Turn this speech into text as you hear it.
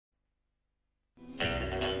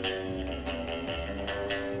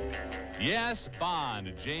Yes,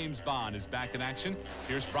 Bond, James Bond, is back in action.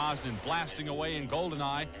 Pierce Brosnan blasting away in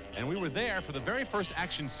GoldenEye, and we were there for the very first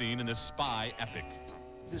action scene in this spy epic.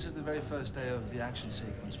 This is the very first day of the action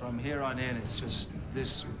sequence. From here on in, it's just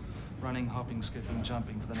this running, hopping, skipping,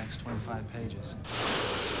 jumping for the next 25 pages.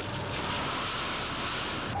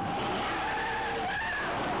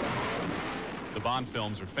 The Bond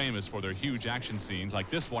films are famous for their huge action scenes, like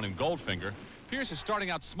this one in Goldfinger. Pierce is starting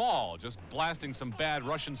out small, just blasting some bad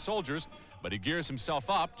Russian soldiers, but he gears himself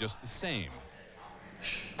up just the same. 3,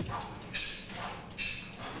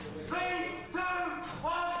 2, 1,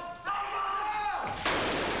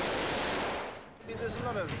 There's a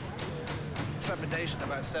lot of trepidation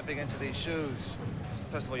about stepping into these shoes.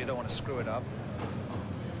 First of all, you don't want to screw it up.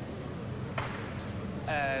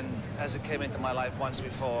 And as it came into my life once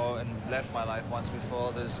before and left my life once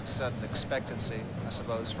before, there's a certain expectancy, I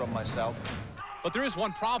suppose, from myself. But there is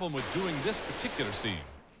one problem with doing this particular scene.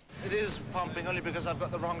 It is pumping only because I've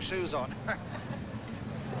got the wrong shoes on.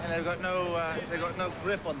 And they've got no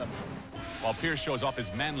grip on them. While Pierce shows off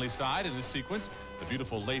his manly side in this sequence, the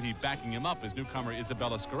beautiful lady backing him up is newcomer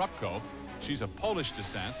Izabela Skorupko. She's of Polish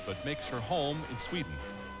descent, but makes her home in Sweden.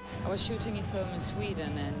 I was shooting a film in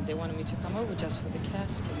Sweden, and they wanted me to come over just for the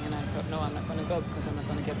casting, and I thought, no, I'm not going to go because I'm not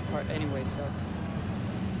going to get the part anyway, so.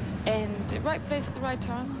 And right place at the right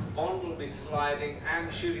time. Bond will be sliding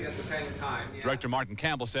and shooting at the same time. Yeah. Director Martin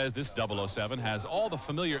Campbell says this 007 has all the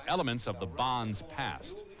familiar elements of the Bond's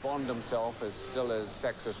past. Bond himself is still as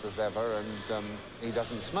sexist as ever, and he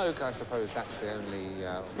doesn't smoke. I suppose that's the only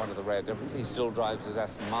one of the rare differences. He still drives his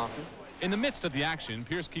Aston Martin. In the midst of the action,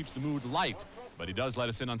 Pierce keeps the mood light, but he does let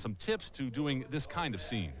us in on some tips to doing this kind of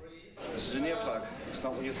scene. This is an earplug. It's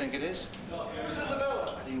not what you think it is.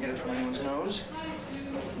 I didn't get it from anyone's nose.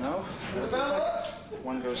 No.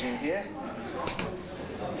 One goes in here.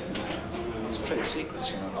 It's a trade secrets,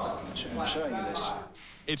 you know. I'm showing you this.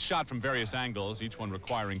 It's shot from various angles, each one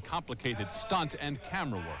requiring complicated stunt and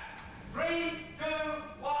camera work. 3, 2,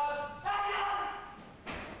 1,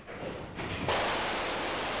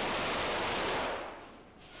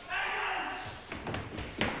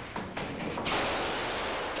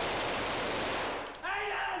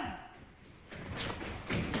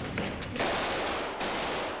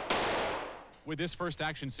 With this first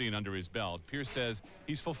action scene under his belt, Pierce says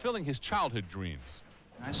he's fulfilling his childhood dreams.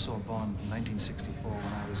 I saw Bond in 1964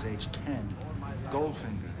 when I was age 10.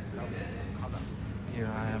 Goldfinger. Here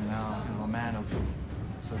I am now, a man of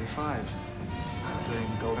 35, doing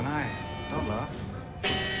GoldenEye. Don't laugh.